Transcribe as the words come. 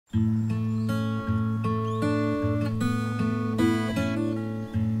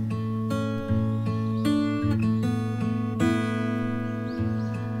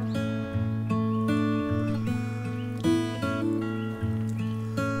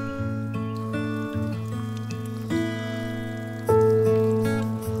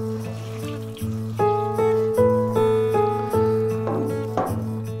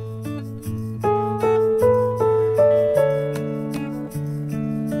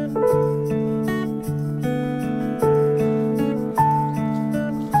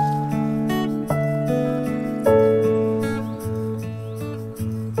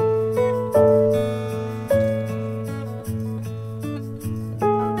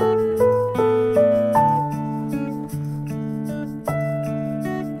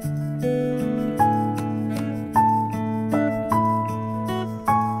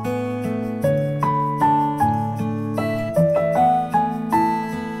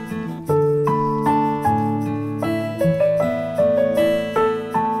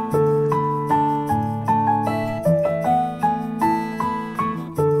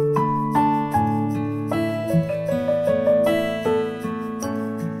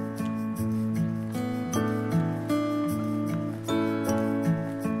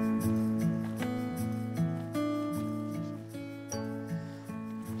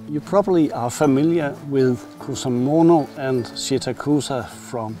You probably are familiar with Kusamono and Shitakusa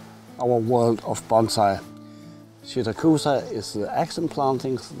from our world of bonsai. Shitakusa is the accent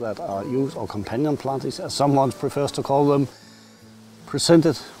plantings that are used, or companion plantings as someone prefers to call them,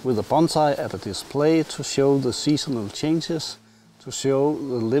 presented with a bonsai at a display to show the seasonal changes, to show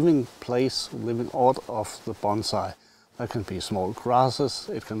the living place, living order of the bonsai. That can be small grasses,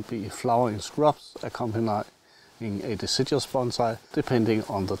 it can be flowering shrubs accompanying a deciduous bonsai, depending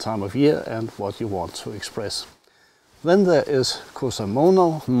on the time of year and what you want to express. Then there is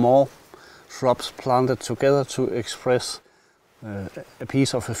Kusamono, more shrubs planted together to express a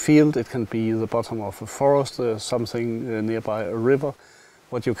piece of a field. It can be the bottom of a forest, something nearby a river,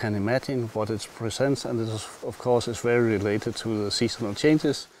 what you can imagine, what it presents, and this of course is very related to the seasonal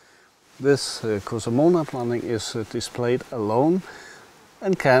changes. This Kusamono planting is displayed alone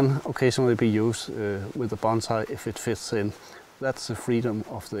and can occasionally be used with the bonsai if it fits in. That's the freedom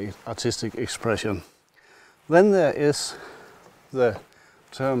of the artistic expression. Then there is the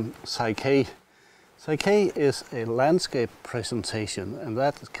term Saikei. Saikei is a landscape presentation, and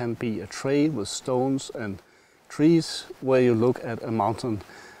that can be a tray with stones and trees where you look at a mountain,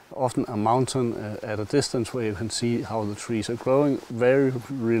 often a mountain at a distance where you can see how the trees are growing, very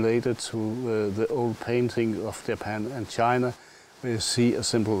related to the old painting of Japan and China, where you see a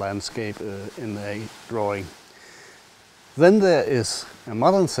simple landscape in a drawing. Then there is a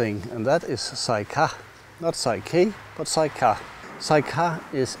modern thing, and that is Saika. Not Saikei, but Saika. Saika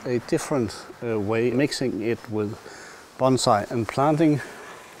is a different way, mixing it with bonsai and planting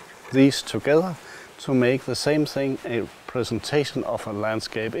these together to make the same thing, a presentation of a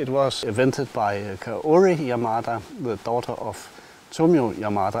landscape. It was invented by Kaori Yamada, the daughter of Tomio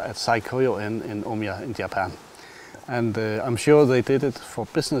Yamada at Saikei-en in Omiya in Japan. And I'm sure they did it for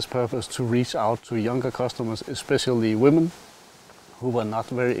business purpose to reach out to younger customers, especially women who were not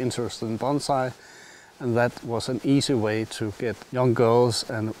very interested in bonsai. And that was an easy way to get young girls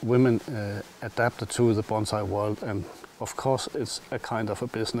and women adapted to the bonsai world. And of course, it's a kind of a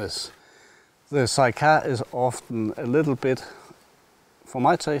business. The Saika is often a little bit, for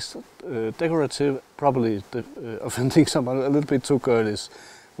my taste, decorative, probably offending someone, a little bit too girlish,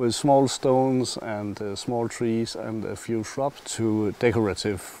 with small stones and small trees and a few shrubs, too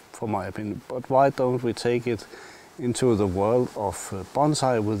decorative, for my opinion. But why don't we take it into the world of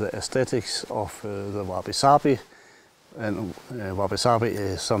bonsai with the aesthetics of the wabi-sabi? And wabi-sabi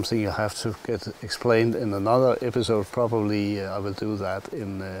is something you have to get explained in another episode. Probably I will do that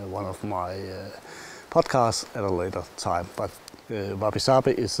in one of my podcasts at a later time. But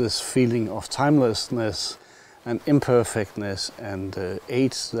wabi-sabi is this feeling of timelessness and imperfectness and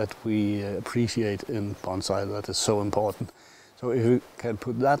age that we appreciate in bonsai, that is so important. So if we can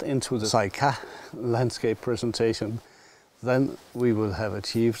put that into the Saika landscape presentation, then we will have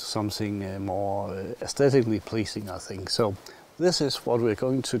achieved something more aesthetically pleasing, I think. So this is what we're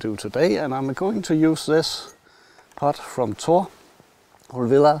going to do today, and I'm going to use this pot from Thor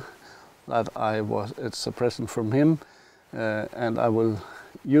Villa that it's a present from him, and I will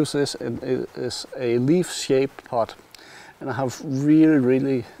use this, and it is a leaf-shaped pot. And I have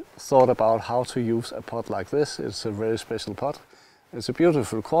really thought about how to use a pot like this. It's a very special pot. It's a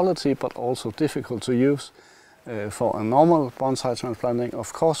beautiful quality, but also difficult to use. For a normal bonsai transplanting,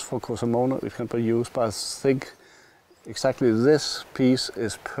 of course for Kusamono it can be used, but I think exactly this piece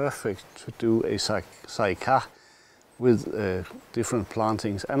is perfect to do a Saika with different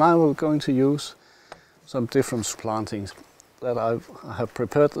plantings. And I will going to use some different plantings that I have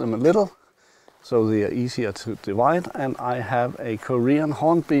prepared them a little, so they are easier to divide. And I have a Korean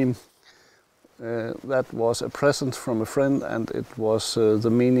hornbeam that was a present from a friend, and it was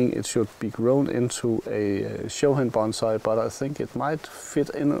the meaning it should be grown into a Shohin bonsai, but I think it might fit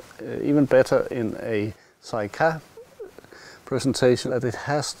in even better in a Saika presentation, that it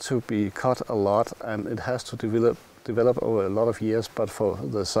has to be cut a lot and it has to develop over a lot of years. But for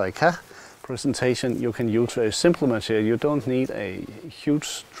the Saika presentation you can use a simple material. You don't need a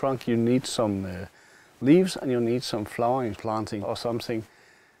huge trunk, you need some leaves and you need some flowering planting or something.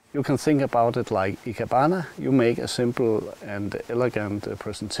 You can think about it like Ikebana. You make a simple and elegant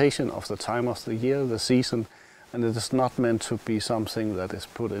presentation of the time of the year, the season, and it is not meant to be something that is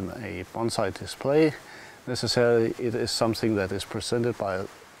put in a bonsai display necessarily. It is something that is presented by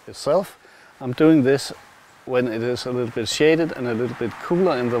itself. I'm doing this when it is a little bit shaded and a little bit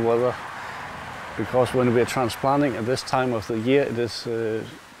cooler in the weather, because when we are transplanting at this time of the year, it is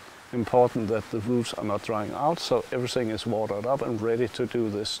important that the roots are not drying out, so everything is watered up and ready to do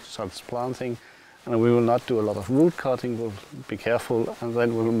this transplanting. And we will not do a lot of root cutting, we'll be careful, and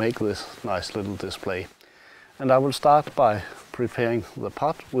then we'll make this nice little display. And I will start by preparing the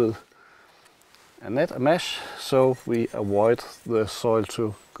pot with a net, a mesh, so we avoid the soil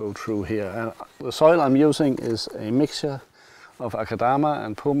to go through here. And the soil I'm using is a mixture of akadama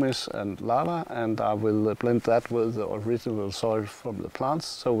and pumice and lava, and I will blend that with the original soil from the plants.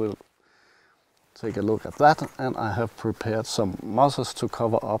 So we'll take a look at that, and I have prepared some mosses to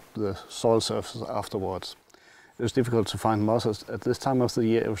cover up the soil surface afterwards. It was difficult to find mosses at this time of the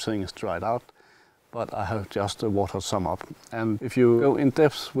year, everything is dried out, but I have just watered some up. And if you go in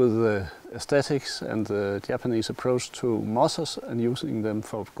depth with the aesthetics and the Japanese approach to mosses and using them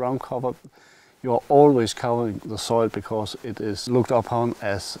for ground cover, you are always covering the soil because it is looked upon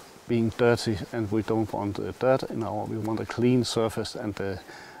as being dirty, and we don't want dirt in our, we want a clean surface and a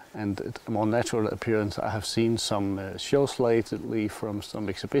more natural appearance. I have seen some shows lately from some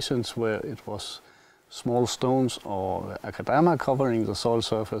exhibitions where it was small stones or akadama covering the soil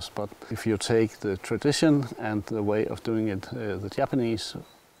surface, but if you take the tradition and the way of doing it, the Japanese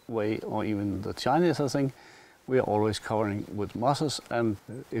way, or even the Chinese, I think, we are always covering with mosses, and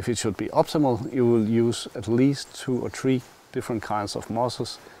if it should be optimal, you will use at least 2 or 3 different kinds of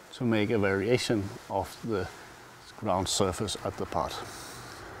mosses to make a variation of the ground surface at the pot.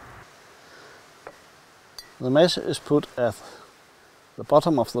 The mesh is put at the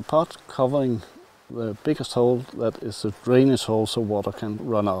bottom of the pot, covering the biggest hole, that is the drainage hole, so water can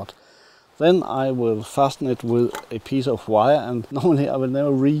run out. Then I will fasten it with a piece of wire, and normally I will never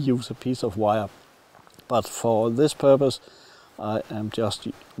reuse a piece of wire, but for this purpose I am just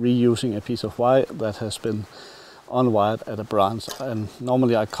reusing a piece of wire that has been unwired at a branch, and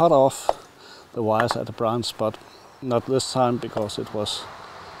normally I cut off the wires at a branch, but not this time because it was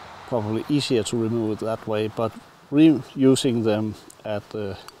probably easier to remove it that way, but reusing them at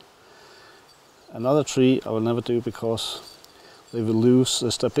another tree I will never do because they will lose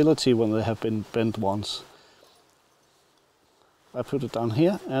the stability when they have been bent once. I put it down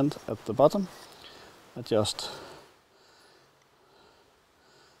here, and at the bottom I just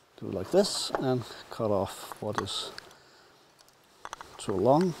do like this and cut off what is too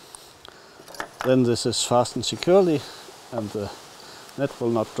long. Then this is fastened securely and the net will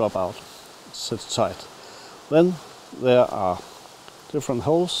not drop out. It sits tight. Then there are different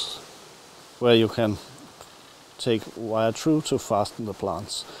holes where you can take wire through to fasten the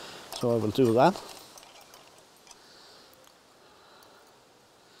plants. So I will do that.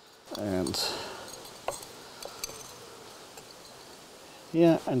 And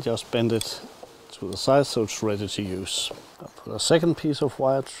here, and just bend it to the side so it's ready to use. I put a second piece of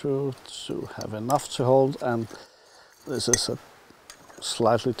wire through to have enough to hold, and this is a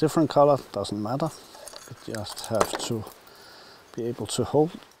slightly different color, doesn't matter. You just have to be able to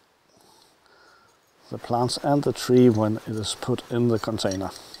hold the plants and the tree when it is put in the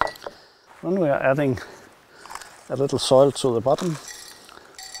container. When we are adding a little soil to the bottom,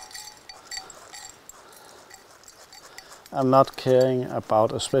 I'm not caring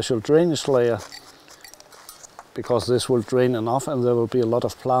about a special drainage layer because this will drain enough and there will be a lot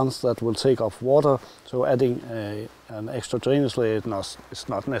of plants that will take up water, so adding an extra drainage layer is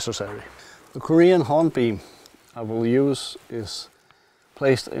not necessary. The Korean hornbeam I will use is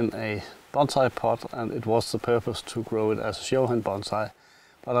placed in a bonsai pot, and it was the purpose to grow it as a Shohin bonsai,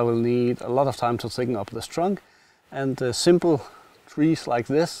 but I will need a lot of time to thicken up this trunk, and simple trees like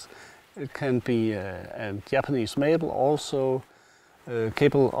this, it can be a Japanese maple, also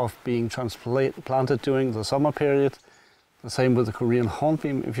capable of being transplanted during the summer period. The same with the Korean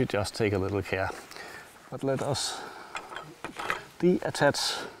hornbeam if you just take a little care. But let us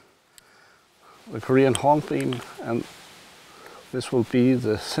detach the Korean hornbeam, and this will be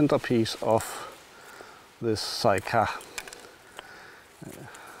the centerpiece of this Saika.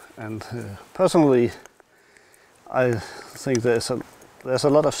 And personally, I think there's a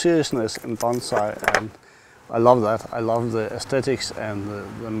lot of seriousness in bonsai, and I love that. I love the aesthetics and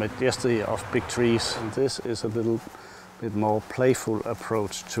the majesty of big trees, and this is a little bit more playful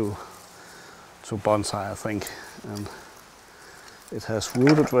approach to bonsai, I think. And it has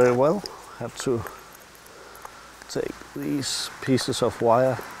rooted very well. Have to take these pieces of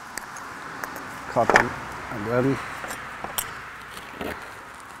wire, cut them, and then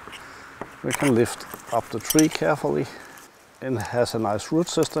we can lift up the tree carefully. It has a nice root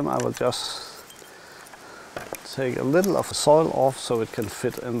system. I will just take a little of the soil off so it can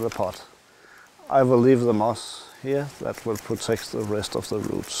fit in the pot. I will leave the moss here, that will protect the rest of the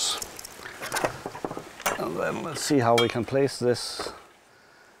roots. And then let's see how we can place this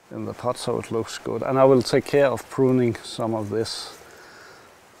in the pot so it looks good. And I will take care of pruning some of this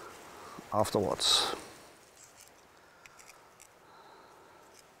afterwards.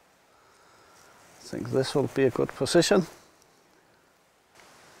 I think this will be a good position.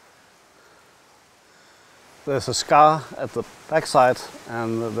 There's a scar at the backside,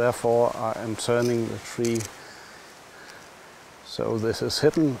 and therefore I am turning the tree so this is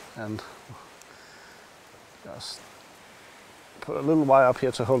hidden, and just put a little wire up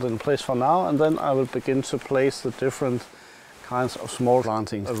here to hold it in place for now, and then I will begin to place the different kinds of small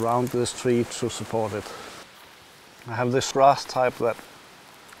plantings around this tree to support it. I have this grass type that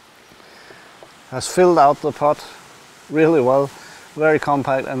has filled out the pot really well, very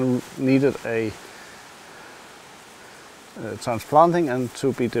compact, and needed a transplanting and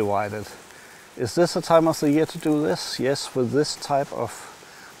to be divided. Is this a time of the year to do this? Yes, with this type of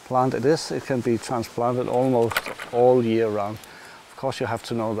plant it is. It can be transplanted almost all year round. Of course you have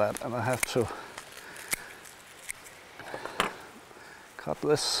to know that, and I have to cut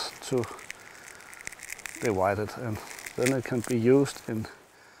this to divide it, and then it can be used in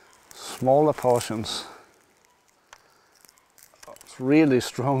smaller portions. It's really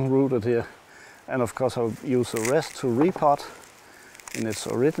strong rooted here, and of course I'll use the rest to repot in its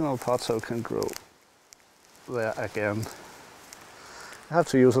original pot so it can grow there again. I have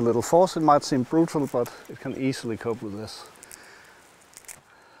to use a little force. It might seem brutal, but it can easily cope with this.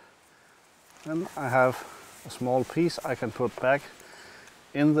 Then I have a small piece I can put back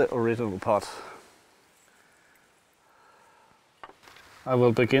in the original pot. I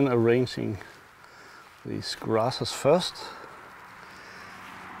will begin arranging these grasses first,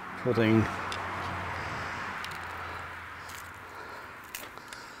 putting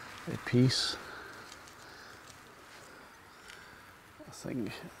a piece, I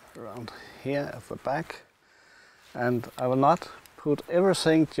think, around here at the back, and I will not put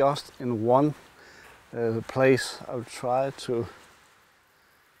everything just in one place. I will try to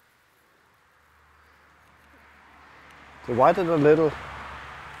divide it a little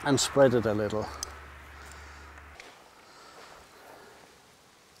and spread it a little.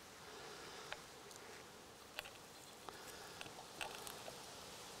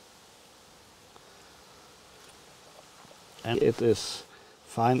 And it is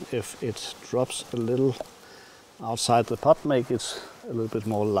fine if it drops a little outside the pot, make it a little bit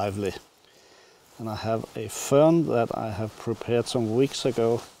more lively. And I have a fern that I have prepared some weeks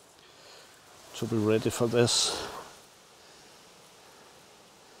ago to be ready for this.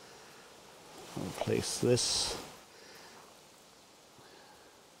 I'll place this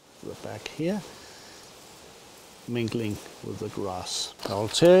at the back here, mingling with the grass.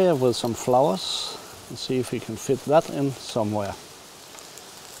 Altaria with some flowers, and see if we can fit that in somewhere.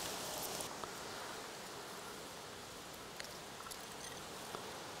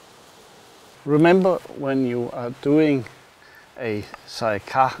 Remember, when you are doing a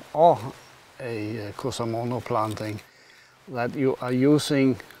Saika or a Kusamono planting, that you are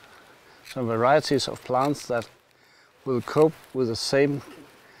using some varieties of plants that will cope with the same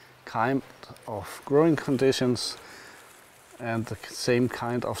kind of growing conditions and the same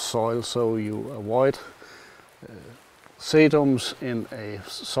kind of soil, so you avoid sedums in a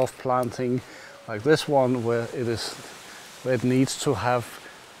soft planting like this one, where it needs to have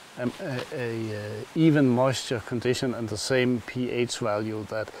a even moisture condition and the same pH value,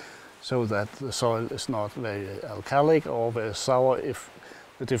 so that the soil is not very alkalic or very sour if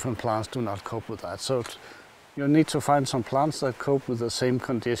the different plants do not cope with that. So you need to find some plants that cope with the same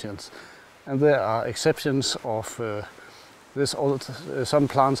conditions, and there are exceptions of this. Some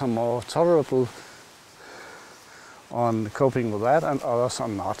plants are more tolerable on coping with that, and others are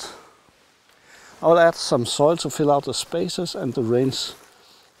not. I'll add some soil to fill out the spaces and arrange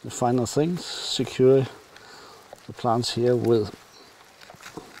the final things. Secure the plants here with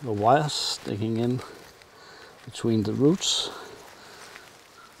the wires sticking in between the roots.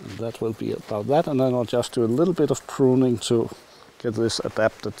 And that will be about that, and then I'll just do a little bit of pruning to get this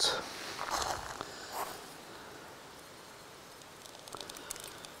adapted.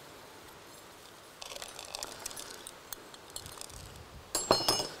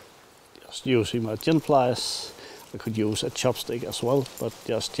 Just using my gin pliers. I could use a chopstick as well, but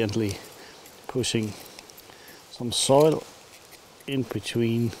just gently pushing some soil in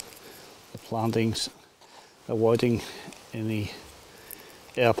between the plantings, avoiding any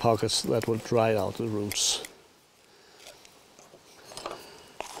air pockets that will dry out the roots.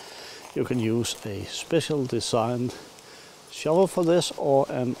 You can use a special designed shovel for this, or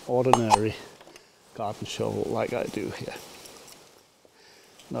an ordinary garden shovel like I do here.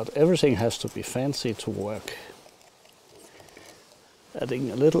 Not everything has to be fancy to work.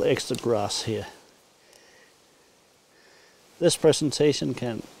 Adding a little extra grass here. This presentation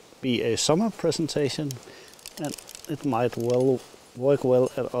can be a summer presentation, and it might well work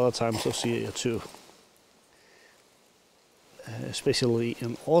well at other times of the year too. Especially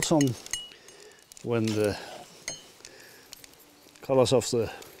in autumn, when the colors of the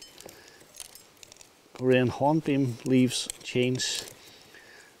Korean hornbeam leaves change,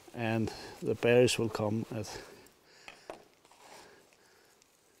 and the berries will come at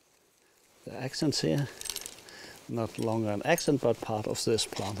the accents here. Not longer an accent, but part of this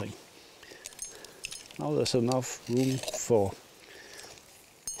planting. Now there's enough room for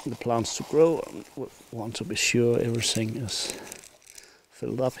the plants to grow. We want to be sure everything is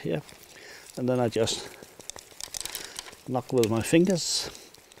filled up here. And then I just knock with my fingers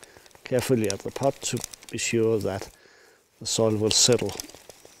carefully at the pot to be sure that the soil will settle.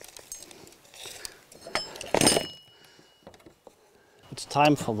 It's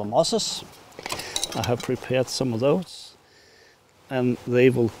time for the mosses. I have prepared some of those, and they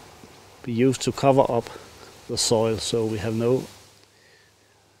will be used to cover up the soil so we have no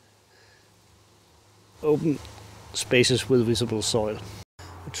open spaces with visible soil.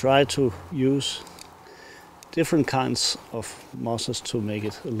 We try to use different kinds of mosses to make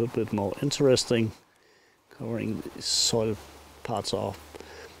it a little bit more interesting, covering the soil parts off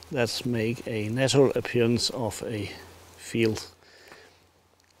that make a natural appearance of a field.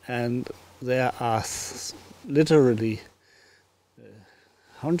 And there are literally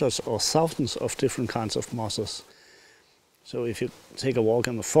hundreds or thousands of different kinds of mosses. So if you take a walk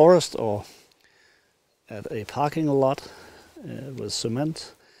in the forest or at a parking lot with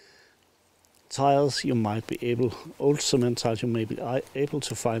cement tiles, you might be able, old cement tiles, you may be able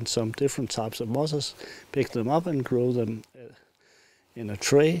to find some different types of mosses, pick them up and grow them in a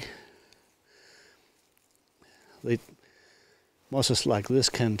tray. Mosses like this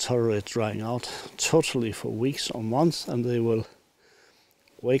can tolerate drying out totally for weeks or months, and they will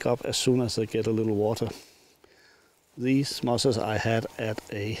wake up as soon as they get a little water. These mosses I had at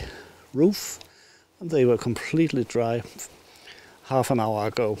a roof, and they were completely dry half an hour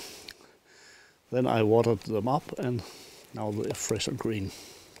ago. Then I watered them up, and now they're fresh and green.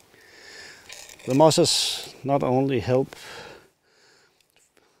 The mosses not only help,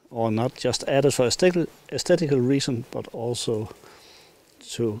 or not just added for aesthetical reason, but also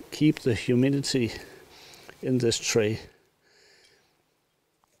to keep the humidity in this tray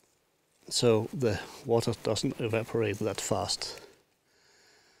so the water doesn't evaporate that fast.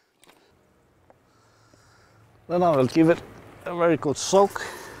 Then I will give it a very good soak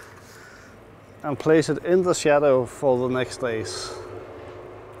and place it in the shadow for the next days.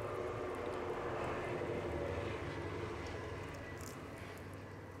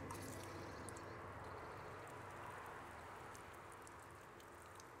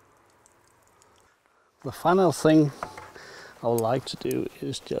 The final thing I would like to do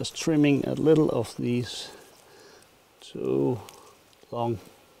is just trimming a little of these two long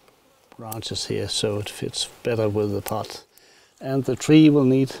branches here so it fits better with the pot. And the tree will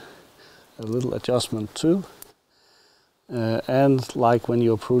need a little adjustment too. And like when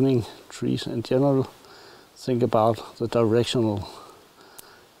you're pruning trees in general, think about the directional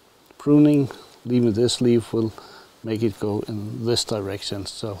pruning. Leaving this leaf will make it go in this direction.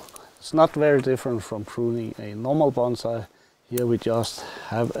 So it's not very different from pruning a normal bonsai. Here we just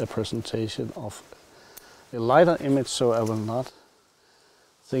have a presentation of a lighter image, so I will not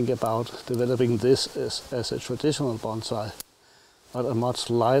think about developing this as a traditional bonsai, but a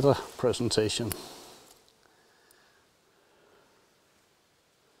much lighter presentation.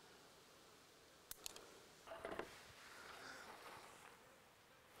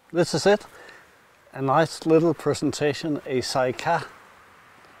 This is it. A nice little presentation, a Saika,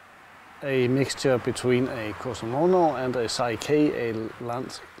 a mixture between a Kusamono and a Saikei,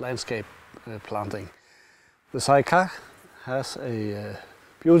 a landscape planting. The Saika has a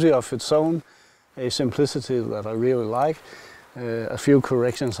beauty of its own, a simplicity that I really like. A few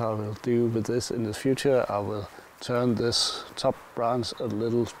corrections I will do with this in the future. I will turn this top branch a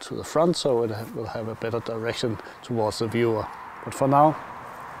little to the front so it will have a better direction towards the viewer. But for now,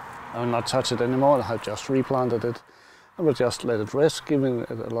 I will not touch it anymore. I have just replanted it. I will just let it rest, giving it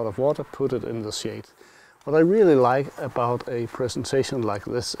a lot of water, put it in the shade. What I really like about a presentation like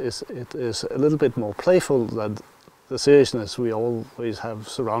this is it is a little bit more playful than the seriousness we always have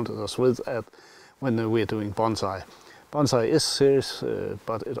surrounded us with when we're doing bonsai. Bonsai is serious,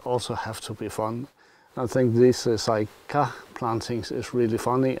 but it also has to be fun. I think these Saika plantings is really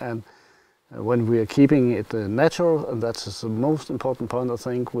funny, and when we are keeping it natural, and that's the most important point I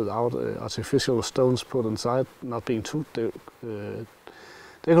think, without artificial stones put inside, not being too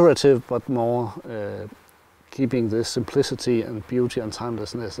decorative, but more keeping this simplicity and beauty and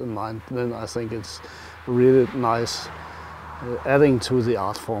timelessness in mind, then I think it's really nice adding to the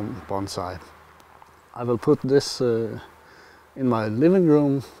art form bonsai. I will put this in my living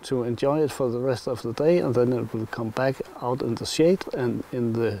room to enjoy it for the rest of the day, and then it will come back out in the shade and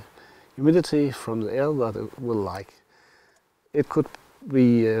in the humidity from the air that it will like. It could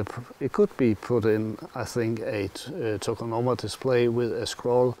be put in, I think, a tokonoma display with a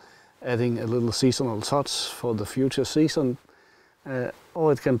scroll, adding a little seasonal touch for the future season,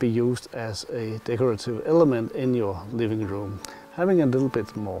 or it can be used as a decorative element in your living room, having a little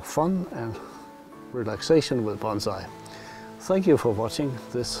bit more fun and relaxation with bonsai. Thank you for watching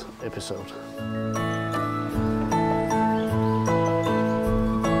this episode.